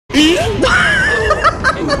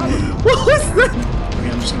What was that? Okay,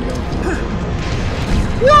 I'm just gonna go.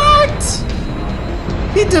 What?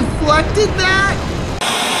 He deflected that?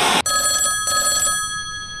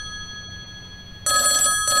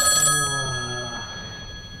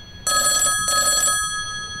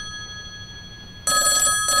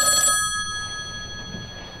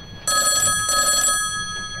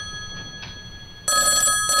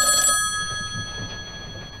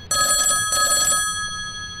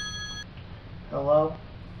 Hello?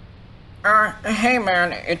 Hey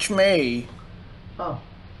man, it's me. Oh.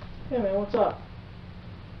 Hey man, what's up?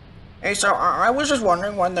 Hey, so I was just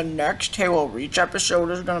wondering when the next Halo Reach episode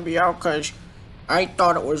is gonna be out, cause I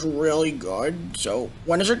thought it was really good. So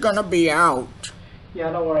when is it gonna be out?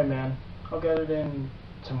 Yeah, don't worry man. I'll get it in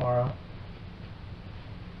tomorrow.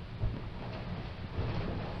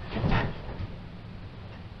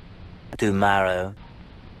 Tomorrow.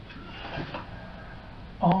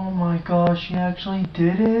 Oh my gosh, he actually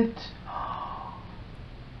did it?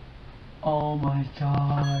 Oh my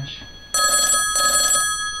gosh.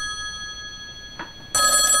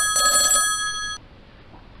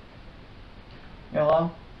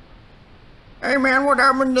 Hello? Hey man, what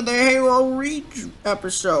happened to the Halo Reach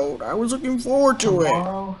episode? I was looking forward to it.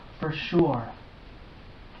 Tomorrow, for sure.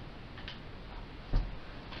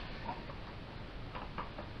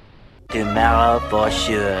 Tomorrow for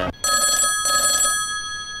sure.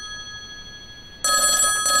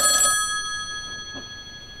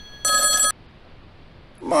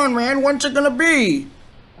 Come on man, when's it gonna be?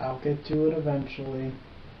 I'll get to it eventually.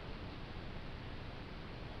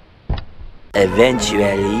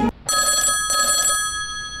 Eventually.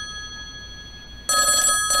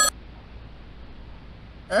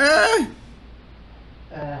 Eh?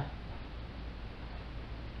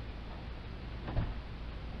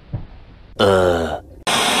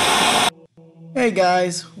 Hey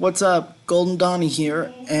guys, what's up? GoldenDonnie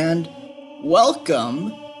here, and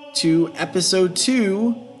welcome to episode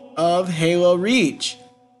 2 of Halo Reach.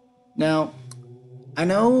 Now, I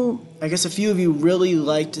guess a few of you really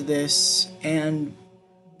liked this, and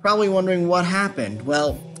probably wondering what happened.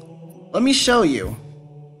 Well, let me show you.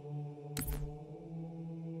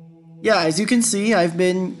 Yeah, as you can see, I've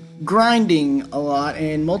been grinding a lot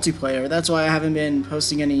in multiplayer. That's why I haven't been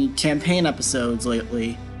posting any campaign episodes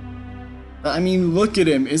lately. I mean, look at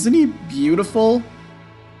him. Isn't he beautiful?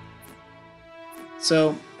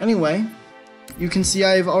 So, anyway, you can see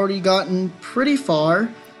I've already gotten pretty far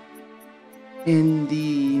in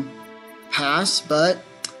the past, but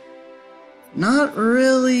not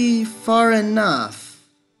really far enough.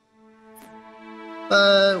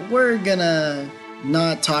 But we're gonna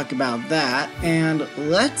not talk about that, and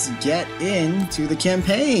let's get into the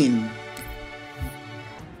campaign.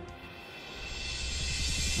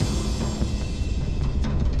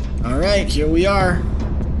 Alright, here we are.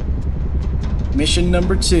 Mission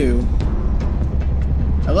number 2.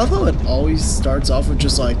 I love how it always starts off with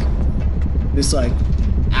just like this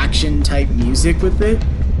action type music with it.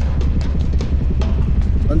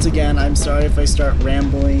 Once again, I'm sorry if I start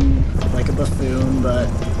rambling like a buffoon, but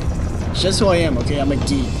it's just who I am, okay? I'm a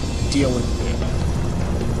geek. Deal with it.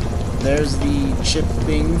 There's the ship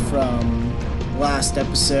thing from last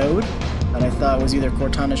episode that I thought was either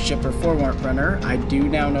Cortana's ship or Forerunner. I do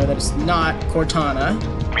now know that it's not Cortana.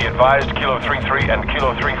 Be advised, Kilo 33 and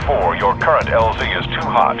Kilo 34, your current LZ is too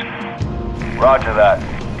hot. Roger that.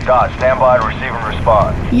 Dot, stand by to receive and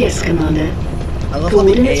respond. Yes, Commander. I love how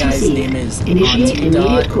the AI's name is Initiate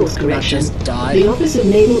immediate course correction. The Office of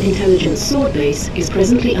Naval Intelligence Sword Base is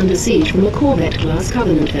presently under siege from a Corvette-class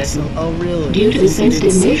Covenant vessel. Oh, really? Due to the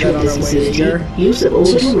sensitive nature of this facility, use of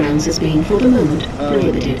orbital rounds has been, for the moment,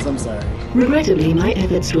 prohibited. I'm sorry. Regrettably, my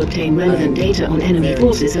efforts to obtain relevant data on enemy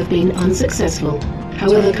forces have been unsuccessful.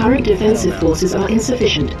 However, current defensive forces are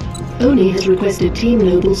insufficient. ONI has requested Team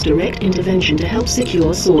Noble's direct intervention to help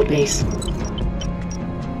secure Sword Base.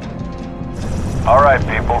 Alright,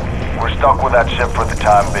 people. We're stuck with that ship for the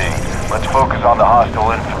time being. Let's focus on the hostile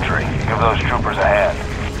infantry. Give those troopers a hand.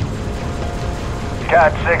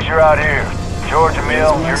 Cat 6, you're out here. George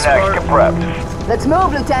Emil, you're next. Get prepped. Let's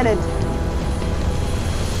move, Lieutenant.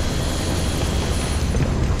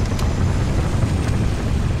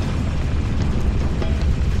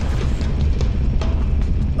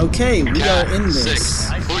 Okay, we are in this.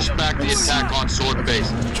 6, push back the attack on Sword Base.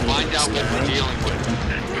 Find out what we're dealing with.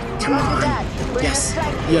 Come on. Yes.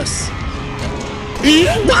 Yes.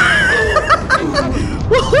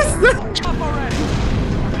 What was that?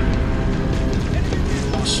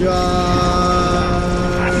 Charge!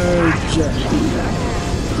 Yeah,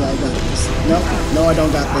 I got this. No, I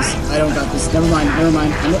don't got this. I don't got this. Never mind.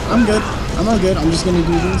 I'm good. I'm all good. I'm just gonna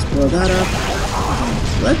do this. Blow that up.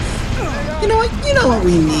 Let's. You know what? You know what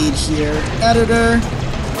we need here, editor.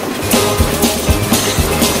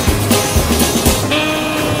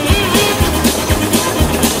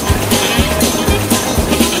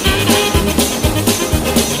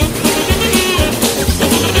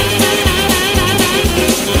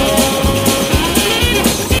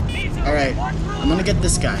 Alright, I'm gonna get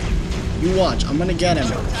this guy. You watch, I'm gonna get him.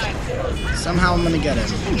 Somehow I'm gonna get him.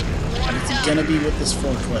 And it's gonna be with this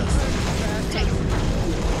forklift.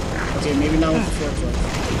 Okay, maybe not with the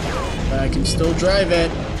forklift. But I can still drive it.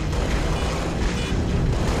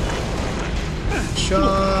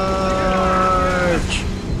 Charge!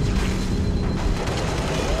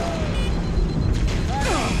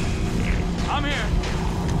 I'm here.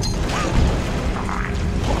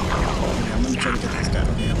 Okay, I'm gonna try to get this guy.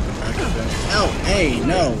 Okay, I'm gonna back up there. Oh, hey,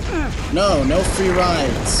 no. No free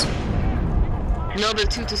rides. Noble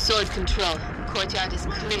 2 to sword control. Courtyard is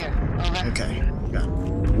clear. Over. Okay, got it.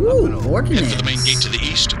 Ooh, ordnance. Head for the main gate to the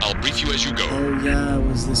east. I'll brief you as you go. Oh yeah, it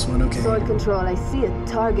was this one, okay. Sword control, I see a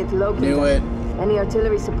target located. Knew it. Any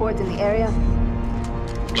artillery support in the area?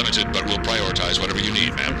 Limited, but we'll prioritize whatever you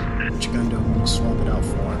need, ma'am. What you gonna do? I'm gonna swap it out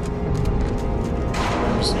for.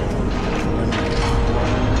 Where's it? I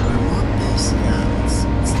want this. Yeah, it's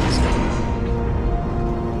this one.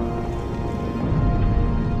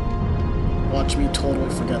 Watch me totally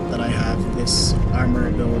forget that I have this armor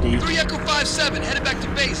ability. 3 Echo 5-7, headed back to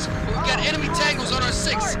base. But we got enemy tangles on our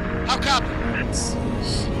 6. How copy? Let's see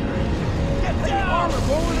here.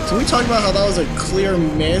 Can we talk about how that was a clear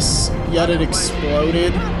miss, yet it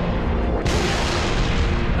exploded?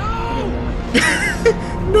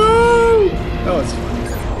 No! That was funny.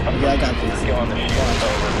 Yeah, I got this.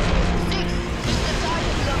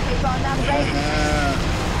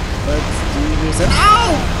 Let's do this. And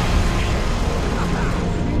ow!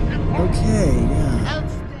 Okay, yeah.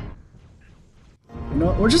 You know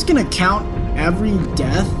what? We're just gonna count every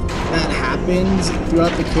death that happens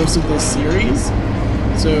throughout the course of this series.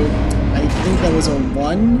 So I think that was a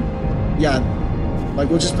 1. Yeah. Like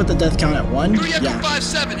we'll just put the death count at 1. 3 Echo Yeah.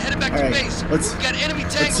 5-7, headed back to base. Let's We got enemy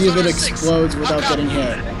see tangles if on it our 6. explodes without How copy? getting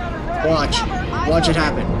hit. Watch it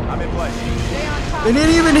happen. I'm in place. They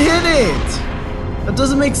didn't even hit it! That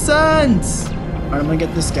doesn't make sense! Alright, I'm gonna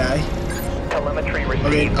get this guy. Telemetry received.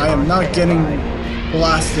 Okay, I am not getting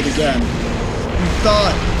blasted again. You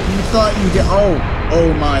thought you get. Oh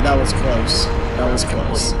my, that was close. That was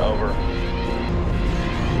close. Over.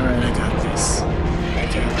 Alright, I got this. I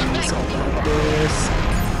got this.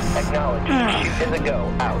 Acknowledge. Is a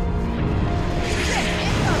go. Out.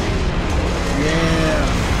 Yeah.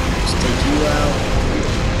 Just take you out.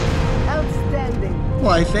 Outstanding.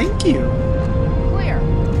 Why, thank you. Clear.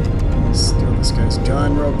 Let's steal this guy's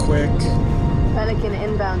gun real quick. Pelican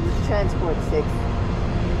inbound with transport 6.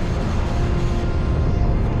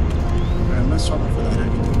 Alright, I'm gonna swap it for that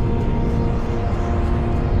actually.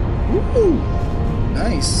 Woo!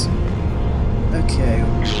 Nice. Okay.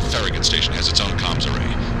 The old Farragut station has its own comms array.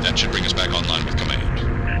 That should bring us back online with command.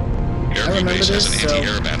 Airview remember base has this, an so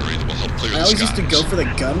anti-air battery that will help clear I the always skies. used to go for the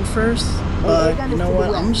gun first, but you know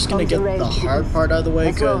what? I'm just gonna get the hard part out of the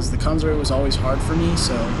way because the comms array was always hard for me,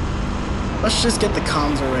 so let's just get the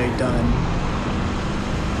comms array done.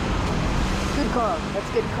 Good call. Let's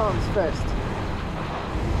get comms first.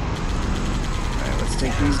 Alright, let's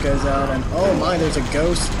take these guys out and oh my, there's a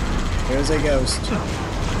ghost. There's a ghost.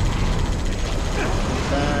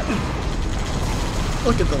 That.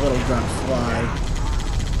 Look at the little grunt fly.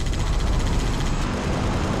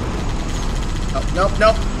 Oh, nope.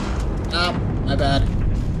 Oh, my bad.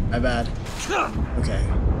 Okay.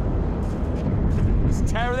 Let's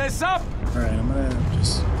tear this up. Alright, I'm gonna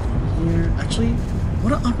just go here. Actually, I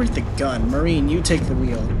wanna operate the gun. Marine, you take the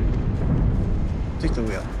wheel. Take the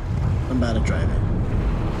wheel. I'm about to drive it.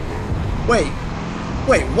 Wait,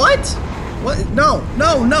 what? What?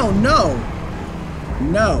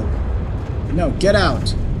 No, get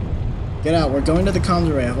out. Get out, we're going to the comms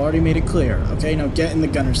array. I've already made it clear. Okay, now get in the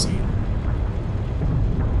gunner seat.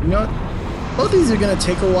 You know what? Both these are gonna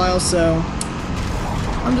take a while, so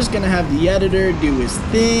I'm just gonna have the editor do his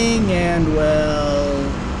thing and, well...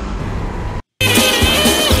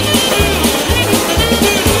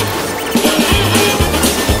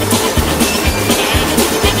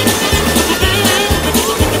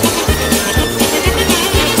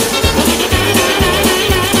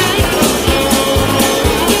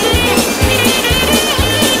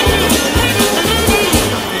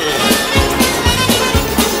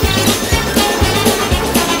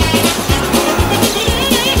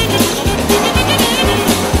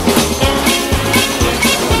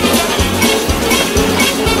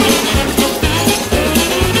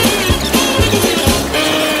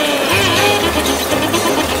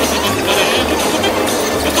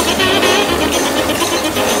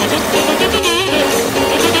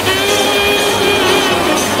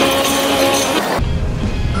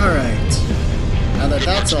 Good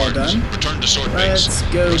that's work, all Spartans. done. Return to Sword Let's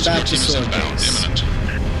Base. go Your back to team is Sword inbound, Base. imminent.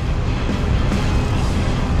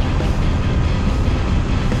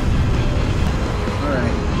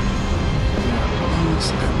 Alright.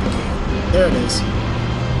 There it is.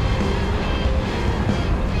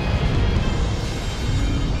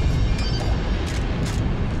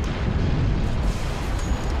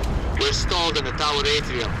 We're stalled in the tower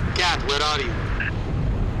atrium. Cat, where are you?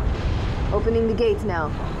 Opening the gates now.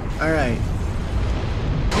 Alright.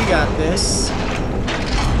 We got this. I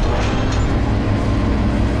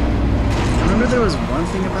remember there was one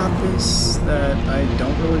thing about this that I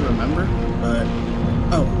don't really remember, but...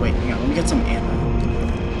 Oh, wait, hang on, let me get some ammo.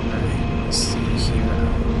 Alright, let's see here.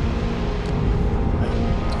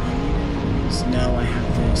 No, I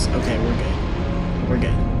have this. Okay, we're good. We're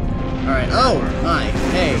good. Alright, oh, hi.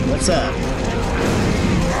 Hey, what's up?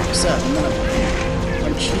 What's up? I'm gonna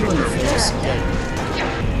punch you in the face. Yeah.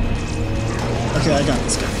 Okay, I got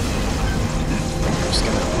this guy. Just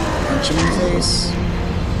gonna punch him in the face.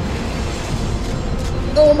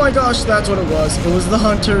 Oh my gosh, that's what it was. It was the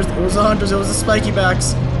hunters. It was the hunters. It was the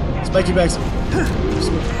Spiky-Backs. Spiky-Backs.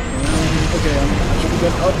 Okay, I'm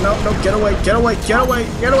good. Oh, no, no, get away, get away, get away,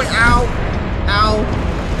 get away. Ow! Ow!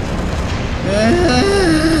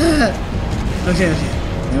 Okay, okay.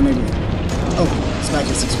 No idea. Oh, smack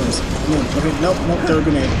his explosive. No, okay, nope, nope, throw a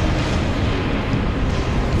grenade.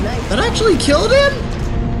 Nice. That actually killed him?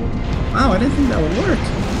 Wow, I didn't think that would work.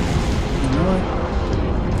 You know what?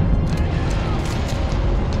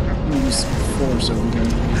 I'm gonna use force over here.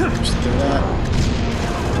 Just do that.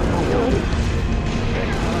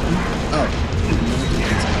 Oh.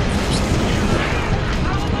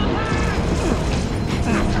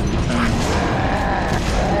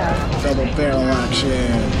 Double barrel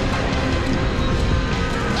action.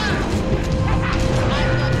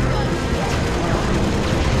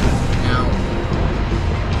 Ow.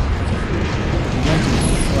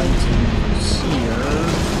 Here.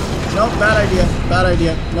 Nope, bad idea. Bad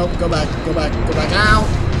idea. Nope, go back. Go back. Go back. Ow.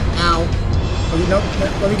 Ow. Okay, nope.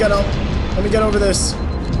 Let me get out. Let me get over this.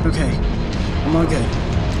 Okay. I'm all good.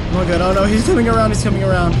 I'm all good. Oh no, he's coming around. He's coming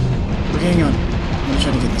around. Okay, hang on. I'm gonna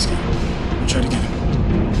try to get this guy. I'm gonna try to get him.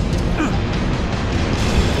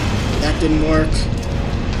 That didn't work.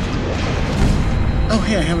 Oh,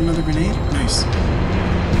 hey, I have another grenade. Nice. I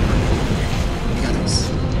got this.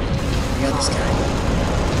 I got this guy.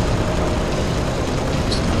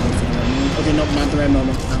 Okay, nope, not the right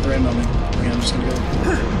moment. Not the right moment. Okay, I'm just gonna go.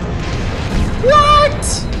 What?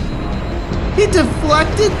 He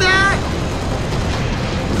deflected that?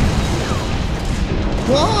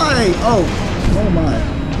 Why? Oh. Oh my.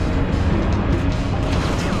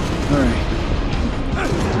 Alright.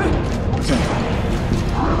 Okay.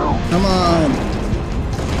 Come on.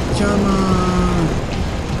 Come on.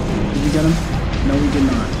 Did we get him? No, we did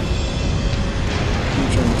not. I'm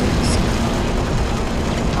trying to take this.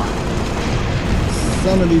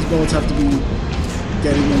 Some of these bullets have to be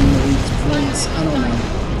getting in the weak points. I don't know.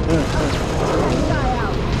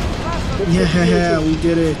 Yeah, we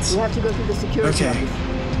did it. We have to go through the security. Okay.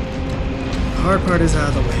 The hard part is out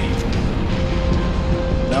of the way.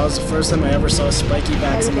 That was the first time I ever saw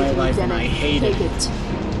Spiky-Backs in my life, and I hated it.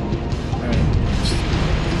 Alright.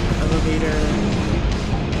 Elevator.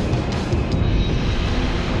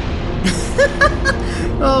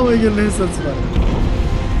 Oh my goodness, that's funny.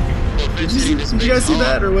 Did you guys see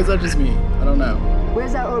that, or was that just me? I don't know.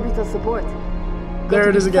 Where's our orbital support? There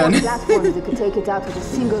it is again. Platforms that could take it out with a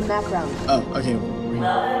single map round. Oh, okay. Welcome to the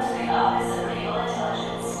Office of Naval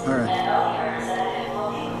Intelligence. Alright. An OE representative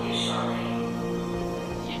will be with you shortly.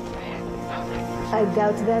 I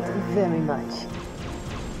doubt that very much.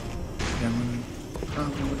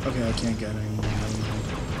 Okay, I can't get any more.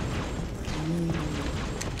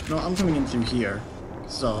 No, I'm coming in through here.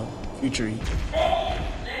 This is all future-y.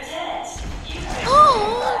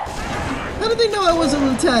 Oh! How did they know I was a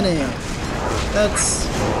lieutenant? That's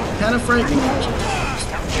kind of frightening, actually. Just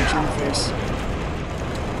punch you in the face.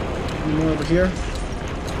 Any more over here?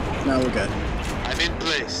 No, we're good. I'm in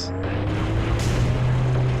place.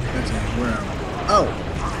 Okay, where are we? Oh!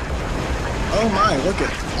 Oh my, look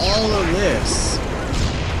at all of this.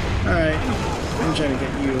 Alright, I'm trying to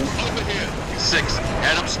get you. Over here. 6,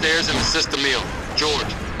 head upstairs and assist the meal.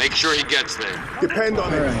 George, make sure he gets there. Depend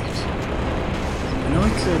on it. Alright. I know I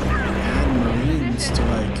could add Marines to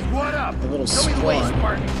like a little squad.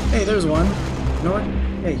 Hey, there's one. You know what?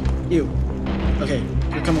 Hey, you. Okay,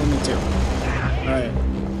 you're coming with me too. Alright.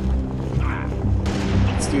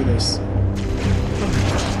 Let's do this.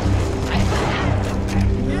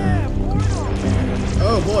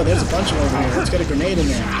 Oh boy, there's a bunch of them over here. Let's get a grenade in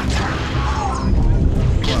there.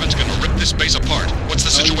 Corbin's gonna rip this base apart. What's the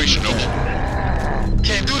situation, Noble?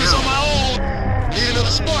 Can't do this on my own. Need another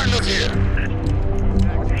Spartan up here.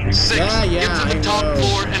 6, get to the top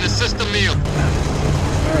floor and assist the meal.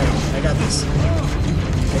 Alright, I got this.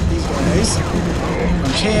 Get these guys.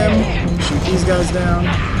 Punch him. Shoot these guys down.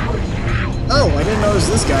 Oh, I didn't notice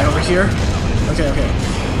this guy over here. Okay.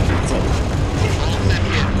 That's it.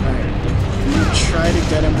 Alright. I'm gonna try to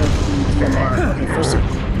get him with the DMR. Okay, first of all.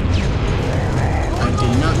 I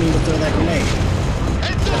did not mean to throw that grenade.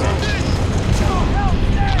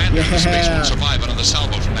 Commander, the space won't survive another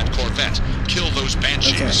salvo from that Corvette. Kill those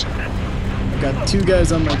banshees. Okay. I've got 2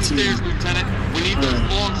 guys on my team. Upstairs, Lieutenant. We need those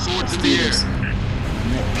long swords in the air.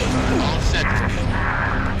 All set.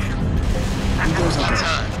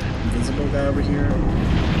 Invisible guy over here.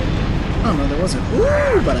 Oh no, there wasn't.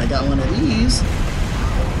 Ooh, but I got one of these. You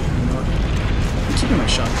know what? I'm keeping my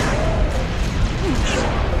shotgun.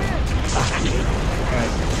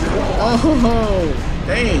 Alright. Oh,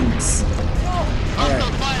 thanks. Alright.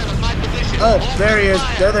 Oh, there he is.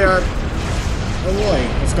 There they are. Oh boy,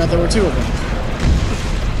 I forgot there were 2 of them.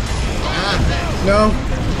 Ah, no.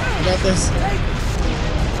 I got this.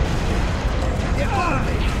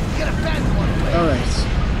 Alright.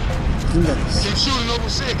 You got this. Keep shooting over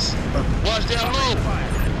 6. Watch down low.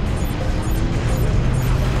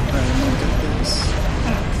 Alright, I'm gonna get this.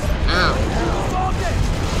 Ow.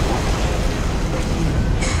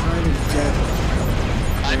 Try to get.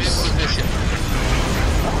 I'm in position.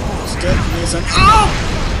 Let's get this. Oh!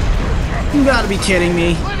 You gotta be kidding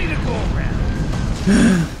me.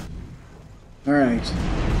 Alright.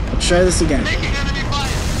 Let's try this again.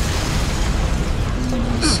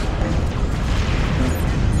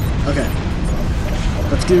 Okay.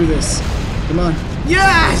 Let's do this. Come on.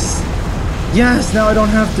 Yes! Yes! Now I don't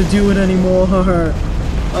have to do it anymore.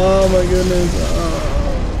 Oh my goodness.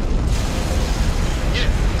 Yeah,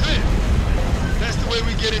 clear. That's the way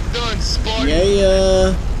we get it done, Spartan.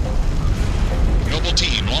 Yeah. Noble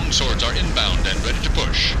team, longswords are inbound and ready to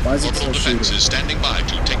push. Why is it Orbital still defense shooting? is standing by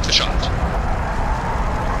to take the shot.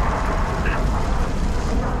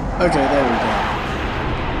 Okay, there we go.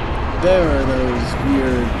 There are those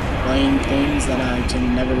weird plane things that I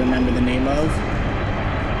can never remember the name of.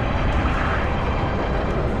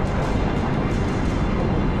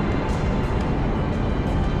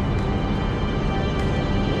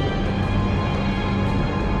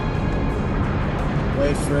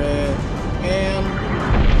 Wait for it. And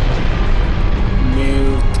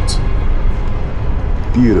nuked.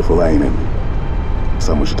 Beautiful aiming.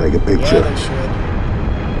 Someone should take a picture. Yeah, they should.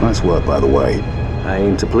 Nice work, by the way. I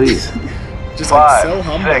aim to please. Just like 5, so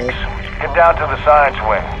humble. 6, get down to the science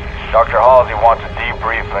wing. Dr. Halsey wants a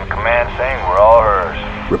debrief and command saying we're all hers.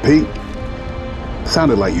 Repeat.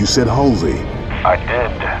 Sounded like you said Halsey. I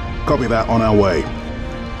did. Copy that, on our way.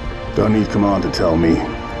 Don't need command to tell me.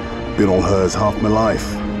 Been all hers half my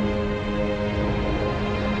life.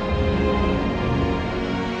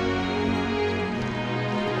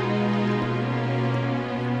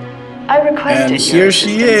 I requested And here your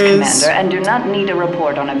she assistance, is. Commander, and do not need a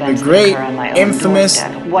report on events The great, that occur on my own infamous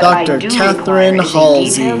doorstep. What Dr. I do Catherine require is Halsey.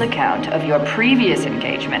 a detailed account of your previous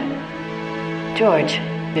engagement. George,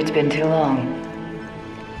 it's been too long.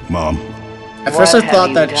 Mom. At first What I thought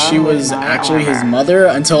have that you she done with was my actually his armor? mother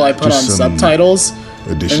until I put on Just some subtitles.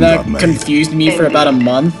 additions And that I've made. confused me for about a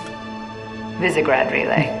month. Visegrad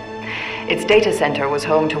Relay. Its data center was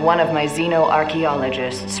home to one of my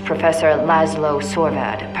xenoarchaeologists, Professor Laszlo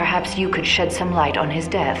Sorvad. Perhaps you could shed some light on his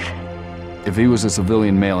death. If he was a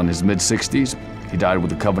civilian male in his mid-60s, he died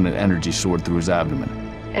with a Covenant energy sword through his abdomen.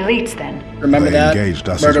 Elites, then. Remember They that? engaged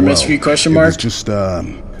us Murder as well. mystery question It mark? was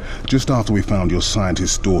just after we found your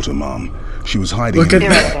scientist daughter, Mom. She was hiding Look in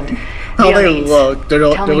at Irrelevant. how The they elites. look. They're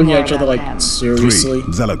Tell me looking more at each other about like, them. seriously?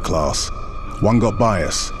 3, Zealot class. One got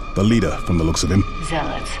bias. The leader, from the looks of him.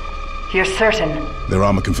 Zealots. You're certain? Their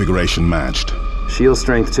armor configuration matched. Shield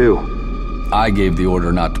strength too. I gave the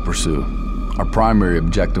order not to pursue. Our primary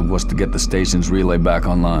objective was to get the station's relay back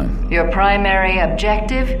online. Your primary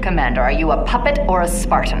objective? Commander, are you a puppet or a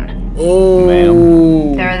Spartan? Oh,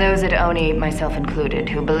 Ma'am. There are those at ONI, myself included,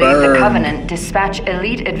 who believe Burn. the Covenant dispatch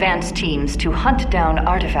elite advance teams to hunt down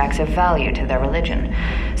artifacts of value to their religion.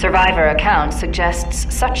 Survivor accounts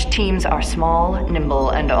suggests such teams are small,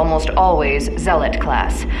 nimble, and almost always Zealot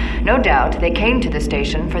class. No doubt they came to the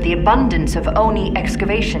station for the abundance of ONI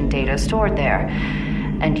excavation data stored there.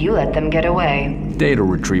 And you let them get away. Data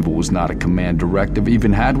retrieval was not a command directive.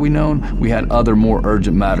 Even had we known, we had other more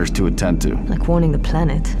urgent matters to attend to. Like warning the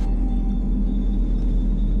planet.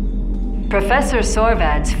 Professor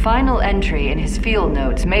Sorvad's final entry in his field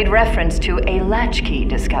notes made reference to a latchkey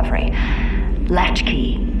discovery.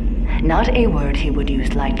 Latchkey. Not a word he would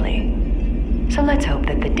use lightly. So let's hope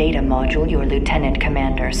that the data module your Lieutenant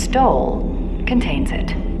Commander stole contains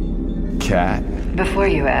it. Cat? Before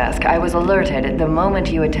you ask, I was alerted the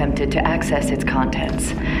moment you attempted to access its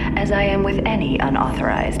contents, as I am with any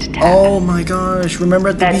unauthorized tab. Oh my gosh, remember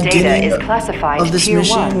at the that beginning data is classified of this Tier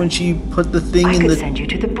mission 1. when she put the thing I in could the send you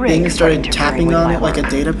to the brig thing and for started interfering tapping with on my it like a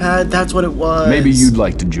work. data pad? That's what it was. Maybe you'd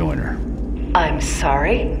like to join her. I'm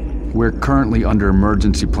sorry? We're currently under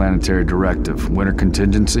emergency planetary directive, winter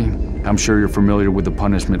contingency. I'm sure you're familiar with the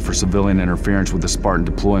punishment for civilian interference with the Spartan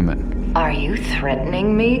deployment. Are you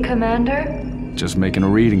threatening me, Commander? Just making a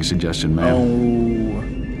reading suggestion, ma'am.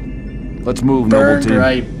 Oh. Let's move, Bird noble team.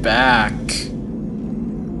 right back.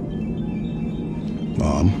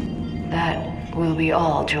 Mom? That will be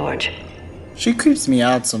all, George. She creeps me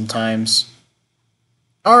out sometimes.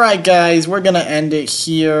 Alright guys, we're gonna end it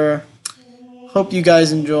here. Hope you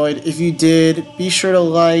guys enjoyed. If you did, be sure to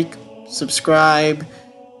like, subscribe,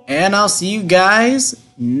 and I'll see you guys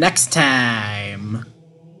next time.